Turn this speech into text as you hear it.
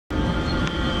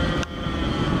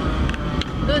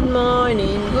Good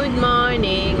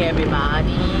morning,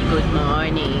 everybody. Good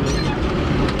morning.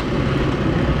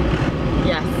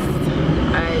 Yes,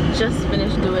 I just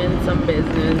finished doing some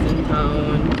business in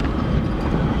town,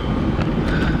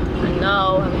 and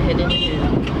now I'm heading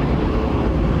home.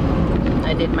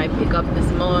 I did my pickup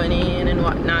this morning and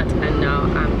whatnot, and now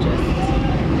I'm just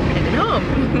heading home.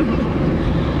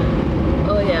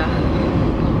 Oh yeah,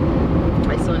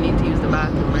 I still need to use the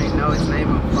bathroom right now. It's not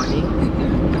even funny.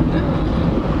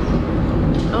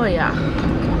 Oh yeah,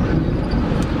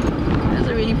 it was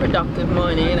a really productive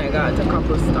morning. I got a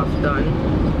couple stuff done.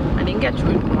 I didn't get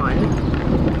through one,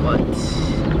 but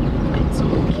it's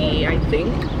okay, I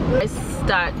think. I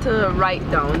start to write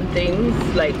down things,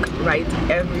 like write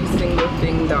every single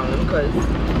thing down, because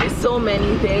there's so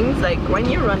many things. Like when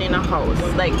you're running a house,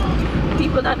 like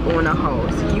people that own a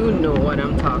house, you know what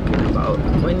I'm talking about.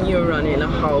 When you're running a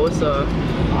house,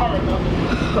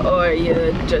 or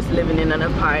you're just living in an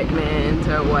apartment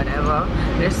or whatever,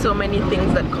 there's so many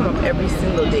things that come up every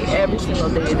single day. Every single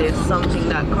day there's something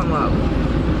that come up.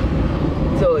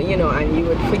 So, you know, and you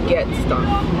would forget stuff.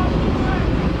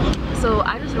 So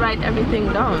I just write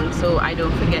everything down so I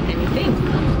don't forget anything.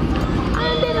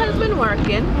 And it has been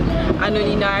working. And then,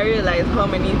 you know, I realize how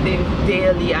many things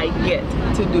daily I get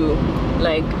to do.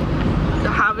 Like,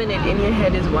 having it in your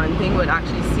head is one thing, but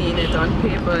actually seeing it on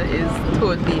paper is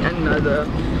totally another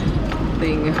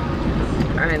thing.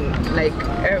 And like,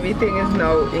 everything is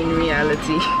now in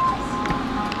reality.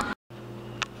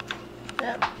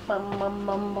 Yep,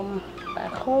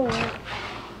 back home.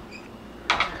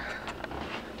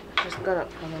 Just got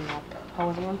up from a nap. I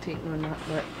wasn't gonna take no nap,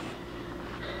 but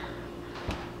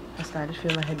I started to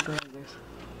feel my head go like this.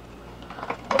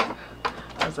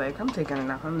 I was like, I'm taking a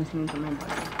nap, I'm listening to my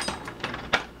body.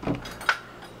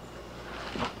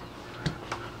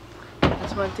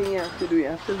 That's one thing you have to do, you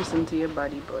have to listen to your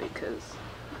body, boy, because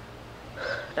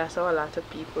that's how a lot of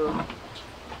people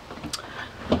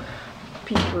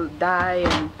die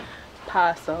and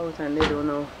pass out, and they don't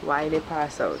know why they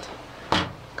pass out,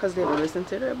 because they don't listen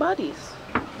to their bodies.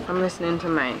 I'm listening to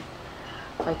mine.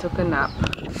 I took a nap.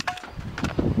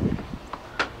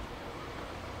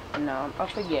 Now I'm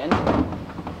up again.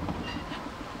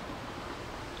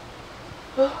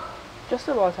 Just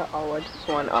about an hour, just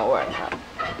 1 hour and a half.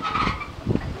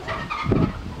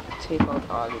 Take out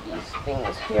all of these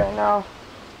things here now.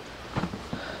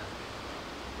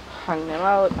 Hang them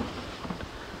out.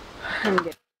 And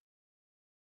get.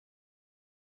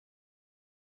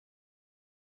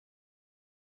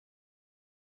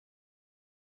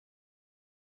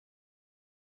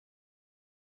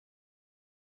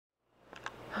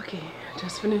 Okay, I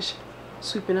just finished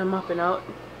sweeping and mopping out.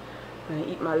 I'm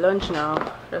gonna eat my lunch now.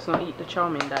 Just gonna eat the chow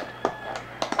mein that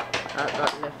I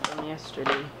got left from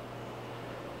yesterday.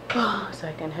 So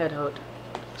I can head out.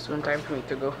 Soon time for me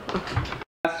to go.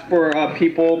 For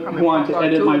people who want to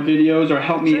edit my videos or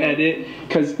help me edit,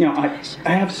 because you know I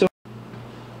have so.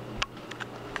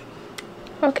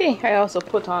 Okay, I also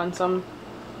put on some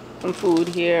food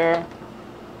here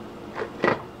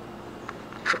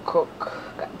to cook.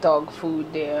 Got dog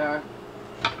food there.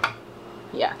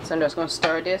 Yeah, so I'm just gonna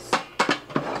stir this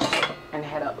and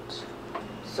head out.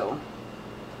 So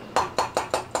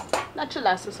that should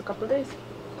last us a couple days.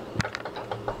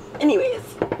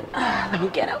 Anyways, let me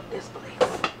get out this place.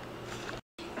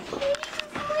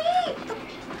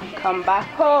 Come back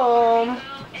home.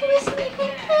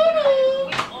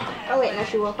 Oh wait, no,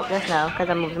 she woke up just now because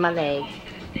I moved my leg.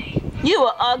 You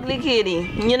were ugly kitty.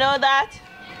 You know that?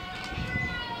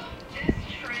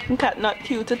 Cat not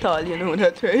cute at all, you know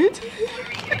that, right?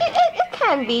 It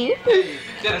can be.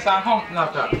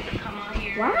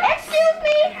 What? Excuse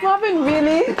me? Marvin,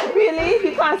 really? Really?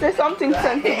 You can't say something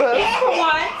sensible. Come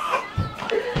on.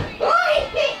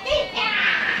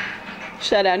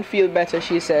 Shut and feel better,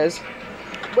 she says.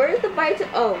 Where's the vitamin?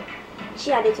 Oh, she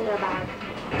had it in her bag.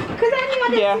 Cause I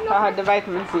knew I had the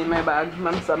vitamin C in my bag.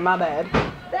 My bad.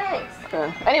 Thanks.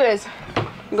 Anyways,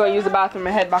 I'm gonna use the bathroom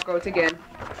and head back out again.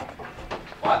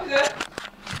 What is it?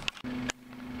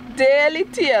 Daily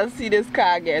TLC this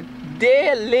car get.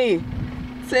 Daily.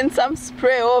 Send some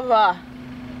spray over.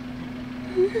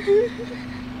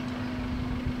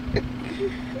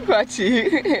 Watch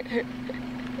it.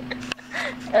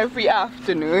 Every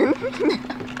afternoon.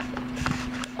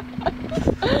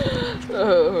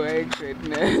 Oh my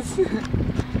goodness.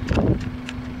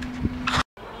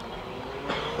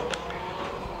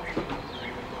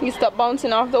 You stop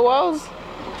bouncing off the walls?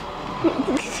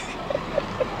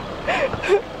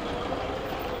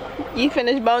 You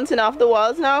finished bouncing off the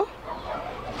walls now?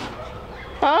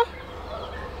 Huh?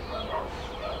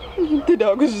 The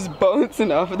dog was just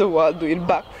bouncing off the wall doing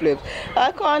backflips.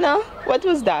 Connor, what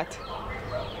was that?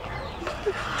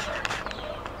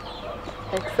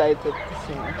 Excited to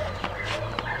see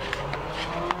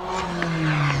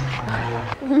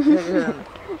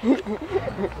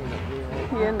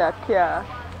he in that car.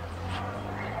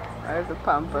 There's a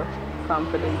pamper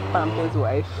his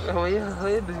wife. How you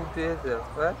doing to yourself?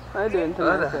 What? What are you doing to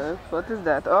myself? What is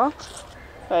that? Oh?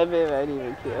 I baby, I didn't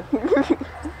even care.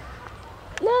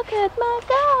 Look at my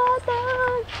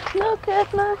garden. Look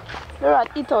at my... The rat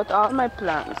eat out all my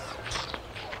plants.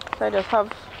 So I just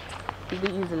have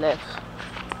these left.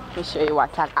 Let me show you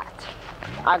what I got.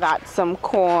 I got some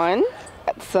corn,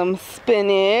 got some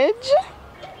spinach,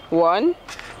 1,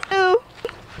 2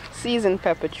 seasoned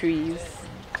pepper trees.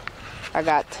 I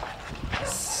got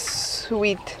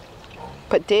sweet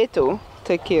potato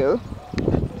to kill,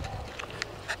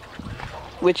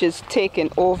 which is taking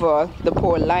over the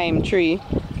poor lime tree,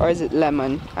 or is it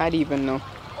lemon? I don't even know.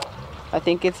 I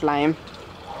think it's lime.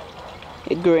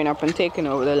 It's growing up and taking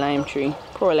over the lime tree.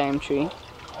 Poor lime tree.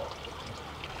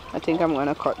 I think I'm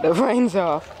gonna cut the vines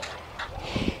off.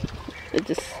 It's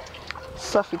just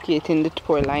suffocating the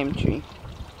poor lime tree.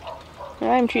 The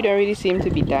lime tree don't really seem to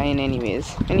be dying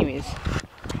anyways.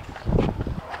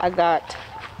 I got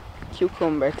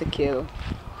cucumber to kill.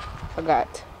 I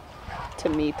got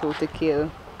tomato to kill.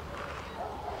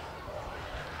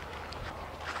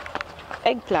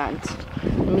 Eggplant.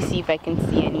 Let me see if I can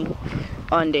see any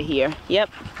under here. Yep,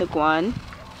 look 1.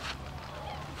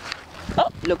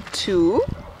 Oh, look 2.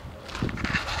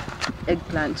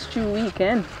 Eggplant's too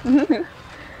weekend. Yep,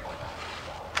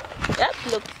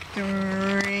 look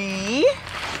 3.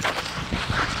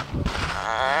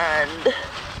 And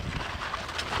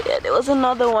yeah, there was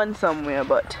another one somewhere,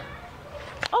 but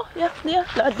oh yeah,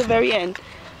 at the very end.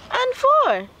 And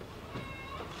 4.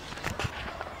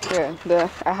 Yeah,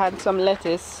 I had some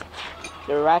lettuce.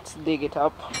 The rats dig it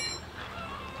up.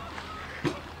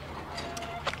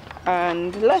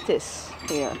 And lettuce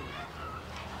here.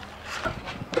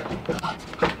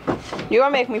 You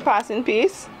gonna make me pass in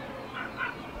peace?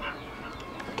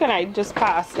 Can I just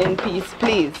pass in peace,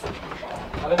 please?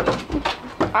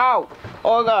 Ow!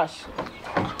 Oh gosh.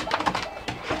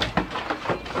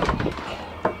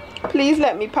 Please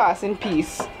let me pass in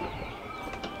peace.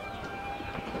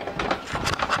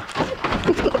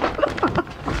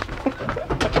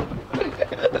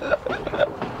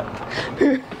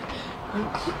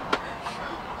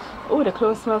 Oh, the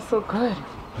clothes smell so good.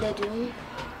 They do.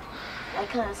 I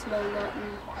can't smell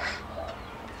nothing.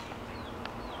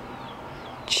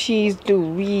 Cheese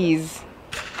Louise.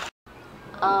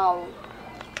 Ow.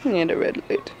 Near the red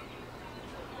light.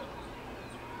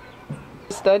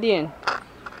 Studying.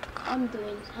 I'm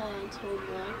doing science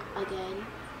homework again.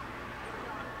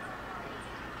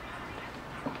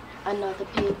 Another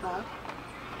paper.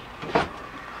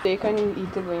 They can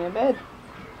eat it when you're bed.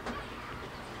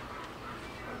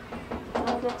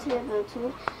 Another table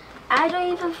too. I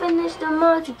don't even finish the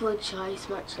multiple choice,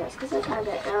 much less, because I can't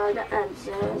get all the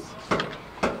answers.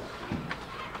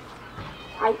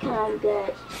 I can't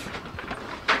get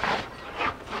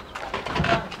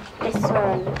this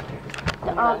one.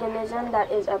 The organism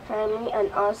that is a primary and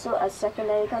also a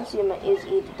secondary consumer is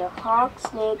either the hawk,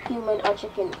 snake, human, or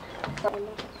chicken.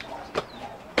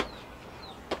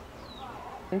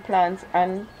 And plants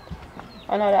and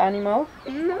another animal?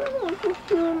 No,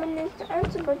 human is the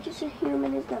answer, but you see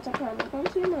human is not a primary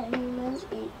consumer. Humans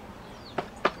eat.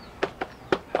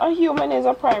 A human is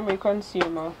a primary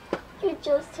consumer. You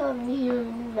just told me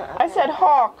human is not. I said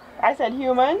hawk. I said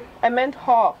human. I meant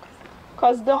hawk.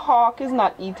 Because the hawk is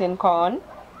not eating corn.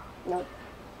 No.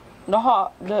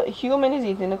 The human is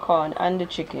eating the corn and the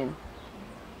chicken.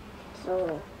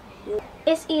 So,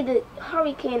 it's either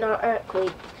hurricane or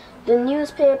earthquake. The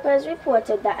newspapers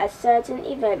reported that a certain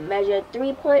event measured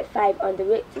 3.5 on the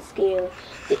Richter scale.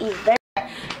 The event...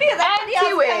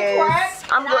 Anyways,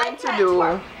 I'm going to do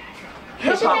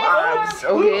hip-hop abs,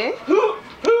 okay?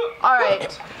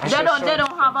 Alright, they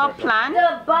don't have a plan.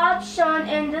 The bulbs shown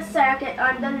in the circuit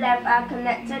on the left are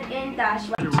connected in dash.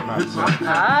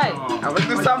 Alright, I will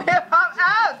do some hip-hop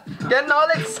abs. Getting all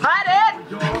excited.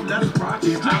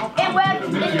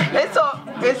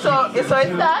 It's that?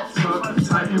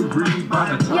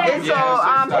 Yeah. It's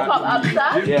hip-hop abs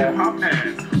that? Yeah.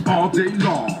 All day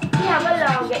long. We have a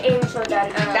longer intro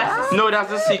than No, that's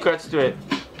the secrets to it.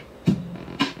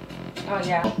 Oh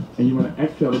yeah. And you want to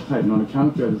exhale to tighten. On the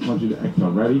count of 3, I just want you to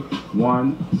exhale. Ready?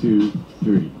 1, 2,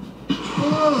 3.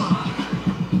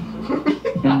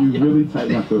 And you really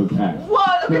tighten up those abs. Whoa,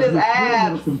 look at his I'm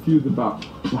abs. confused about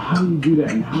well, how do you do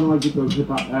that? And how do I get those hip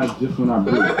hop abs just when I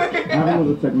breathe? I have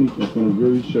another technique that's going to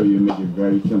really show you and make it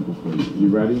very simple for you. You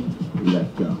ready? Let's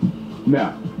go.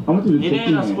 Now, I want you to take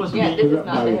your hand, put it up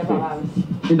by your face.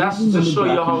 That's to show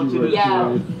you how to do it. Yeah.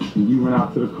 And you went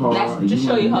out to the car. That's to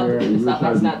show you how to do the stuff.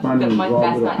 That's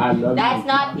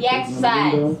not the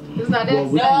exercise. It's not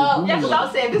it. No. Yeah, because I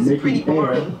was saying this is pretty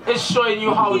boring. It's showing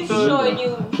you how He's to showing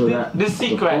you the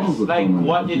secrets, like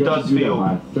what it does for you.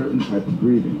 By a certain type of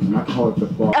breathing, and I call it the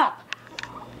fall.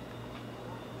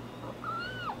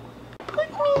 Put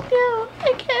me down.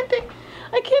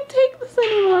 I can't take this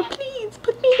anymore. Please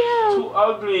put me down. Too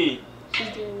ugly. She's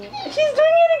doing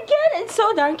it again. It's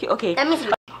so darn cute. Okay.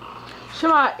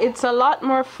 Shema, it's a lot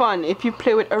more fun if you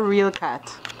play with a real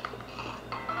cat.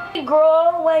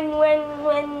 Grow when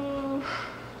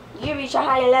you reach a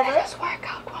higher level. Let's work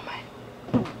out, woman.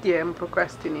 Yeah, I'm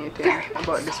procrastinating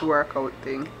about this workout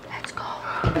thing. Let's go.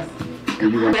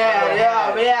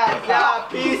 Yeah,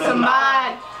 peace of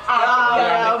mind. I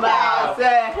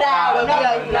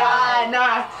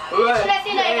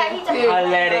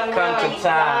let it come to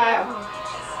time.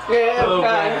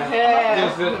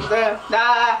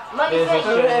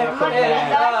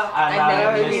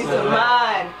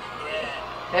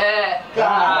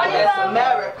 God bless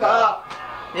America.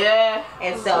 Yeah,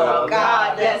 And so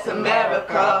God bless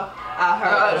America. I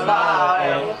heard about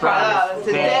it. Proud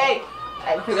today.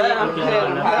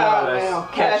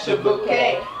 Catch a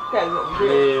bouquet.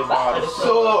 Live by the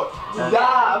sword,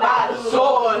 die by the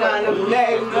sword, and the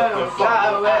next little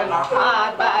fire and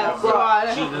hide by a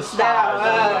sword. Down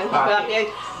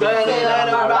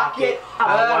a rocket,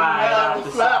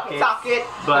 socket,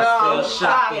 but still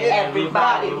shocking.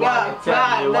 Everybody wanna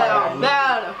tell me what I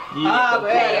need. I'm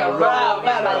ready around,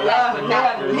 but I left and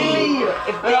not leave.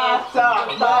 If I talk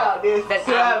about this, that's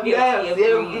how you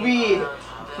read.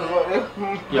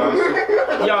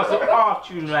 Y'all some off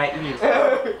tune right here.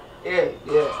 Yeah.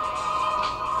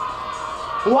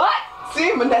 What? See,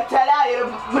 I'm gonna tell you,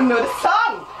 I know the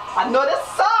song. I know the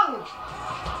song.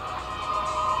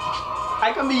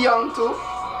 I can be young too.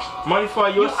 Money for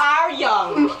you. you are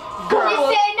young. Girl. She's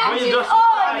saying that When you she's just old.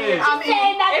 started. She's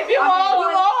saying that If you old,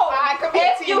 you old. I could be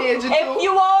a teenager too. If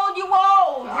you old, you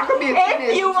old. I could be a teenager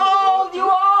If you too. old, you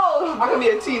old. I can be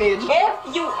a teenager.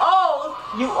 If you old,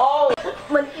 you old.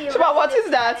 Shema, what is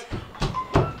that?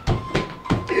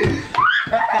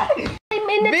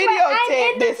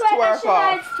 Videotape this twerk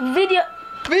off.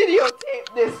 Videotape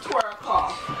this twerk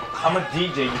off. I'm a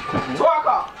DJ. Twerk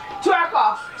off. Twerk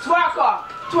off. Twerk off.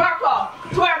 Twerk off.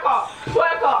 Twerk off.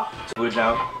 Twerk off. Good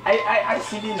now. I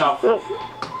see enough.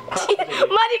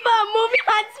 Marifa, move your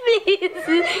hands, please.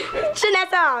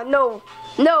 Shanetta, no.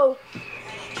 No.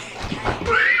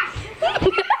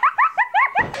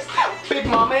 Big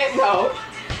mama, no.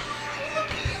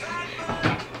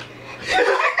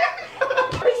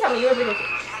 Please tell me you were really.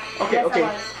 Okay,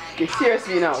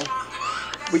 seriously now.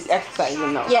 With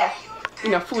exercising now. Yeah.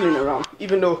 You're not fooling around.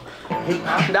 Even though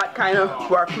that kind of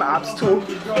works my abs too.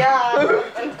 Yeah.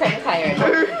 I'm kind of tired.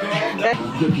 Get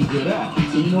you good at.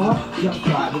 So you know what? Yep,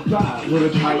 side to side. With a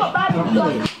tight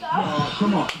play.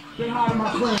 Come on. Say hi to my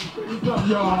friends. What's up,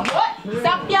 y'all? What?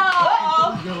 Stop,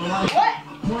 y'all. What?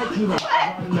 Point to the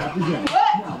right and left again.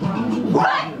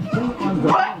 What?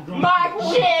 Mark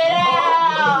it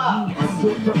out.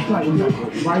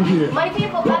 Right here. Money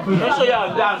people, back Let's show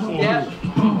y'all dancing. Yeah.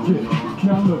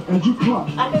 Now look, as you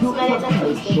come, I can smell it and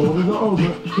taste it. shoulders are over,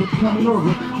 hips coming over,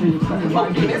 and you're standing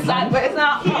right here. It's sideways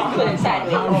now. Put it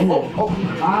sideways.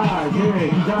 Ah, yeah,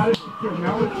 you got it. Good,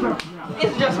 now let's go.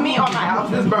 It's just me on my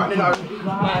house is burning out. You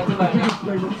can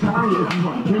stay with Tanya if you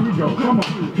want. Here we go. Come on.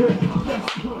 Here.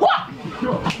 What?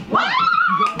 Go. What?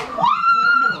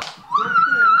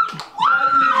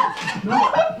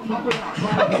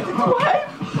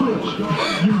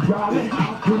 You got it.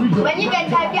 Here we go. When you get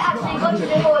time, you actually go to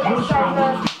the whole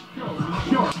exercise.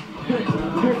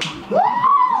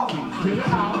 Get it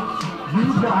out. You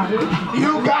got it.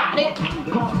 You got it.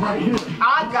 Pop right here.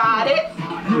 I got it.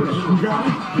 You got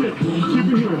it. Keep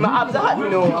it here. My abs are hot, you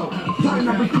know. Time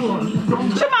number 4.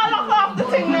 Shema, lock off the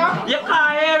thing now. You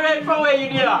can't hear it from where you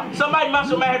did. Somebody must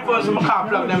have my headphones so I can't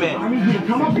plug them I in. need you to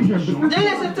come up again. You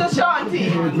listen to Shanti.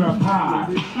 Hands up high.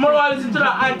 More want to listen to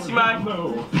the auntie, man.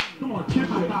 Low. Come on, kick it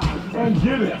and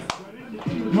get it.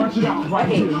 March it out right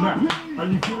here now. Are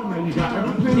you kidding me? You got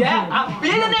everything? Yeah, I'm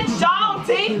feeling it,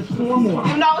 Shanti. There's 4 more.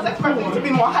 Even though I was expecting it to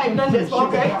be more hype than this,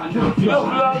 okay?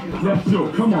 Let's do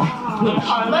it. Come on. But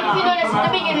if you know this is the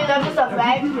beginning of the stuff,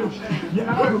 right? Yeah,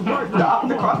 I would work.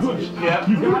 Push. Yeah.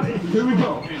 You got it. Here we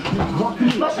go. Walk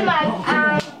through. But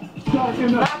Shema, Start in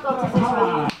the back up to this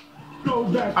one. Go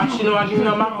back. Actually, no, I give you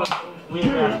no map.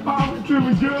 Here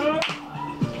we go.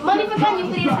 Monica, can you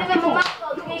please remember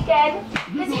Michael the weekend?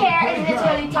 His hair is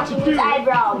literally touching his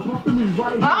eyebrow.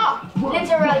 Ah!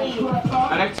 Literally.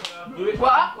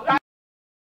 What?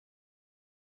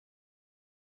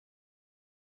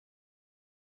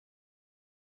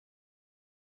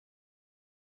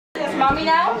 That's mommy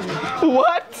now?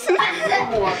 What? That's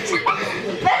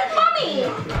mommy.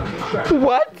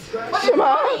 What?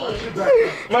 Shema?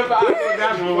 My bad, I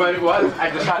forgot what it was. I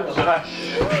just had to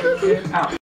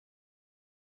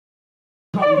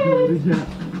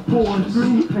Forward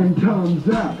through and comes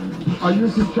out. Are you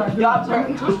contracted? Your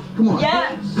turn. Come on.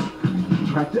 Yeah.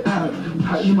 Contract the abs.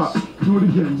 Tighten them up. Do it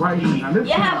again. Right here. Now this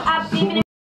You have abs even if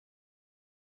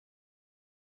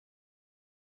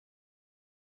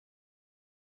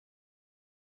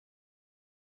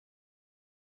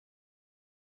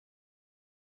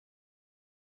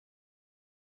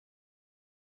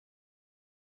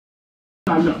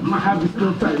look, my abs is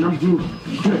still tight and I'm grooving.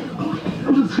 Good.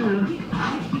 I'm just here.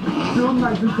 Still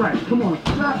nice and tight. Come on.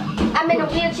 I'm in a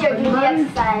wheelchair doing the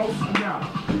exercise. Now,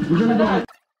 we're gonna go.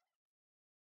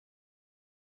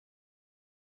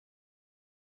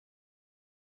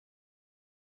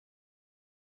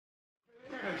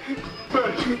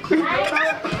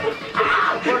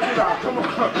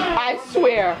 I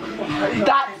swear,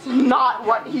 that's not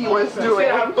what he was doing.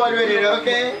 have fun with it,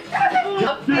 okay?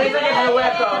 Please give me a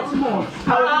workout. Come on.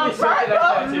 How is this?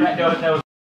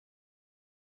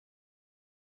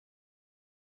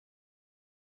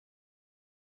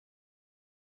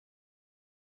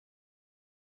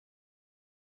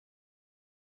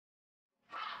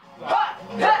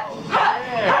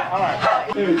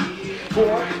 Hey,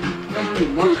 4,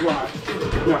 3, 1 squat.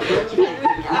 Now,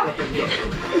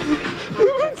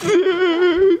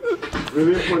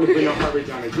 really important to bring your heart rate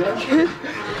down again.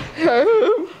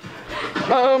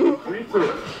 3,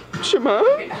 2. Shema?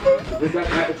 It's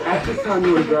at this time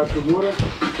you want to grab some water.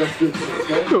 That's good.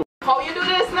 Okay? How you do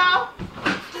this now?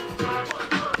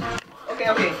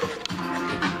 Okay.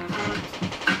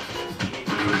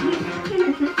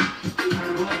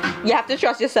 You have to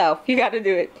trust yourself. You got to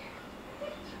do it.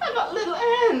 I got little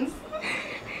hands.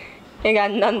 You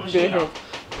got nothing to do with it.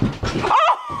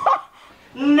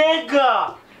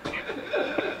 Nigga!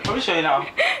 Let me show you now.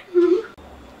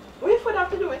 What if we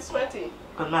have to do it sweaty?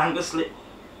 Cause man go slip.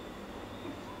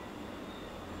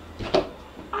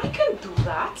 I can do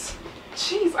that.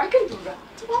 Jeez, I can do that.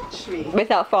 Watch me.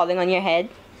 Without falling on your head.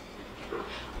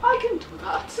 I can do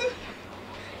that.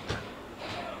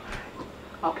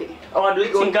 Okay. Oh, do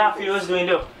you think Garfield was doing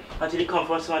though? Until he come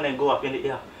from someone and go up in the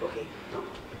air. Okay.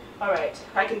 Alright,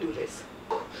 I can do this.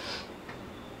 I'm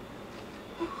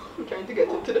trying to get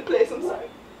into the place, I'm sorry.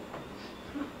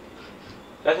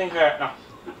 That thing hurt now.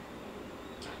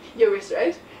 Your wrist,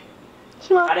 right?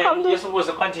 And then you're supposed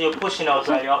to continue pushing out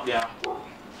while you're up there.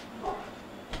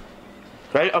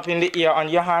 Right up in the air on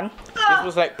your hand. You're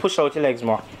supposed to like push out your legs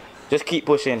more. Just keep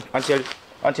pushing until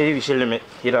you reach your limit.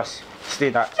 You just stay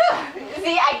that.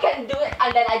 See, I can do it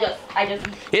and then I just...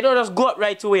 You don't just go up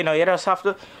right away now. You just have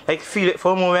to like feel it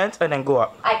for a moment and then go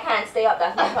up. I can't stay up,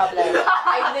 that's my problem.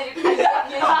 I literally go up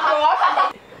and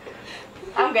then...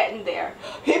 I'm getting there.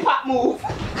 Hip hop move.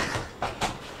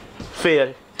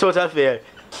 Fail. Total fail.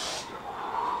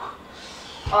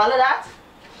 All of that?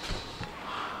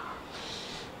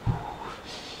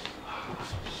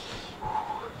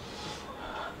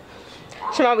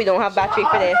 Shema, we don't have battery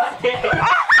for this.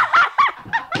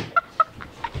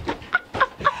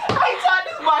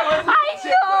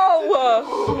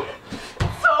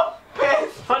 So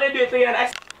pissed. How they do it again?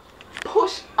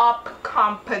 Push up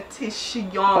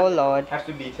competition. Oh Lord. Have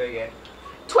to beat it again.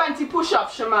 20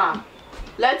 push-ups, Shema.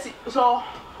 Let's see. So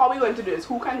how are we going to do this?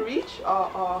 Who can reach?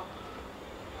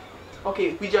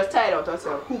 Okay, we just tired out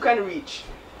ourselves. Who can reach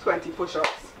 20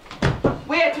 push-ups?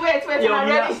 Wait, I'm not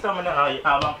ready.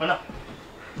 Stamina.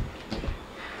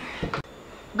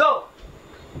 Go!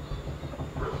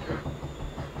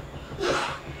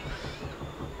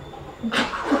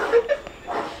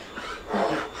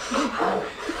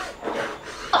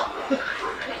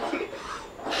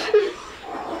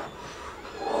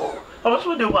 How much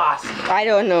would the was? I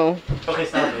don't know. Okay,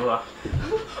 start the war.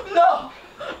 No.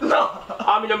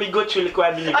 How many go through the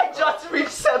quite minute? I just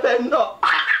reached 7 no.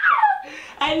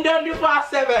 And done the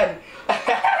past 7.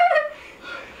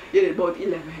 You did about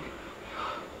 11.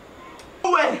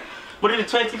 When? But in the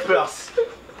 20 plus.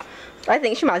 I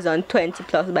think Shema's done 20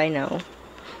 plus by now.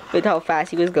 With how fast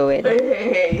he was going.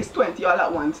 Hey, it's 20 all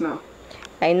at once now.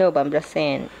 I know, but I'm just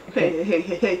saying.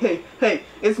 Hey.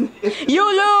 It's You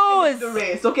lose! the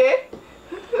race, okay?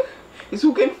 It's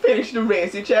who can finish the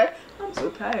race, you check? I'm so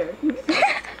tired.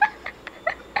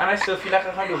 And I still feel like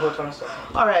I can't do whole ton of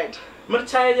stuff. Alright. I'm not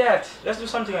tired yet. Let's do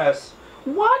something else.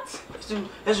 What? Let's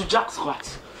do jack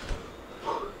squats.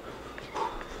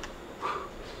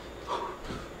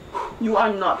 You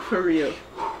are not for real.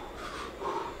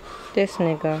 This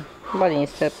nigga. Body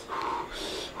step.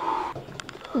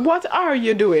 What are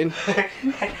you doing?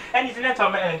 I need to let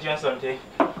out my energy on something.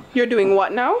 You're doing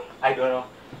what now? I don't know.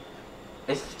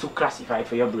 It's too classified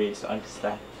for your brains to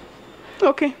understand.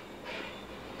 Okay.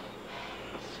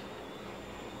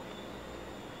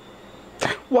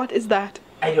 What is that?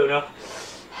 I don't know.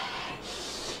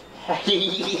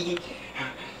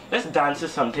 Let's dance or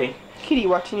something. Kitty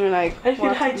watching you like, I feel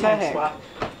what high the time heck? spot.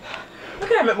 Look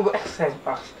at me go exercise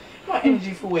pass. My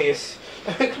energy for waste.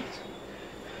 Maybe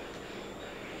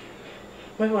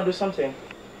want to do something.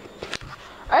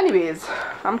 Anyways,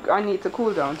 I need to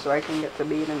cool down so I can get to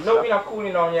bed and No, stuff. we're not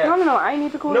cooling down yet. No, I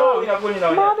need to cool No, down. we're not cooling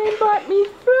down Mommy yet. bought me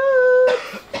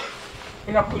fruit.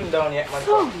 We're not cooling down yet, man.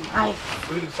 So We'll nice.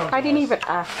 do something I didn't else. even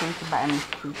ask him to buy me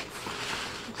fruits.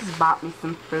 Just bought me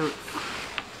some fruits.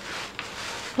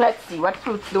 Let's see, what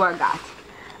fruits do I got?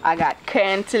 I got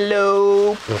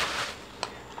cantaloupe.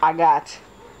 I got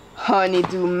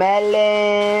honeydew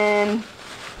melon.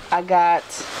 I got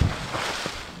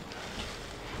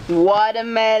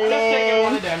watermelon. Let's take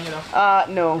one of them, you know.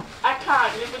 No. I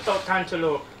can't live without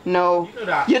cantaloupe. No. You do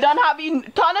that. You don't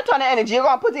have ton of energy. You're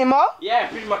gonna put in more? Yeah,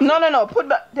 pretty much. No. Put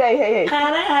back. Hey.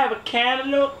 Can I have a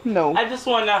cantaloupe? No. I just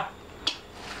wanna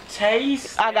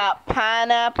taste. I got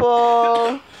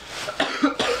pineapple.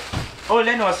 Oh,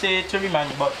 Leno say to remind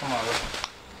you about tomorrow.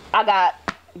 I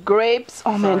got grapes.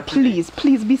 Oh man, Sorry.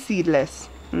 please be seedless.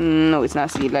 No, it's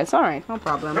not seedless. Alright, no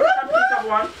problem. Can I have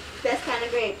one? Best kind of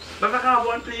grapes. Let me have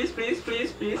one, please.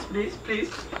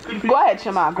 Go ahead,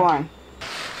 Shama, go on.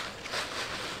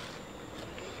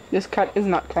 This cat is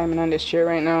not climbing on this chair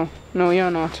right now. No, you're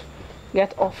not.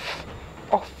 Get off.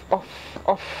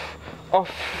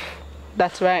 Off.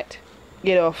 That's right.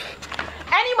 Get off.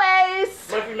 Anyways,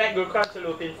 What if we make go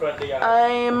cantaloupe in front of the yard?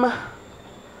 I'm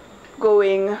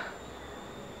going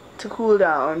to cool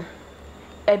down,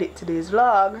 edit today's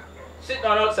vlog, Sit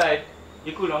down outside.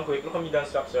 You cool down quick. Look at me done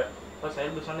stop, sir.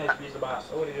 Outside, do some nice please the boss.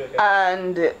 What did you do again?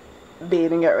 and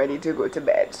bathe and get ready to go to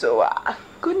bed. So,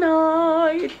 good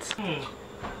night.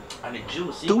 And it's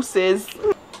juicy. Deuces.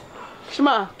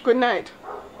 Shema, good night.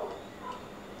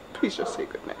 Please just say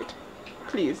good night.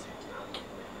 Please.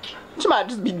 Shema,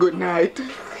 just be good night.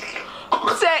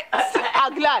 say,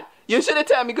 I'm glad. You should have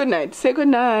told me good night. Say good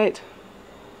night.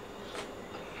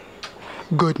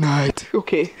 Good night.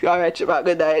 Okay. Alright, Shema,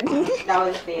 good night. That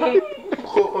was fair.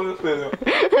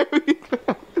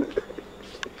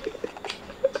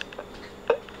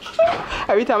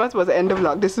 Every time I'm supposed to end the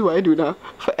vlog, this is what I do now.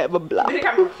 Forever black.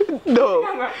 No.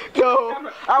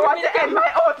 I want to end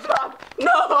my own vlog.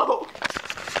 No.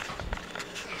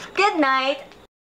 Good night.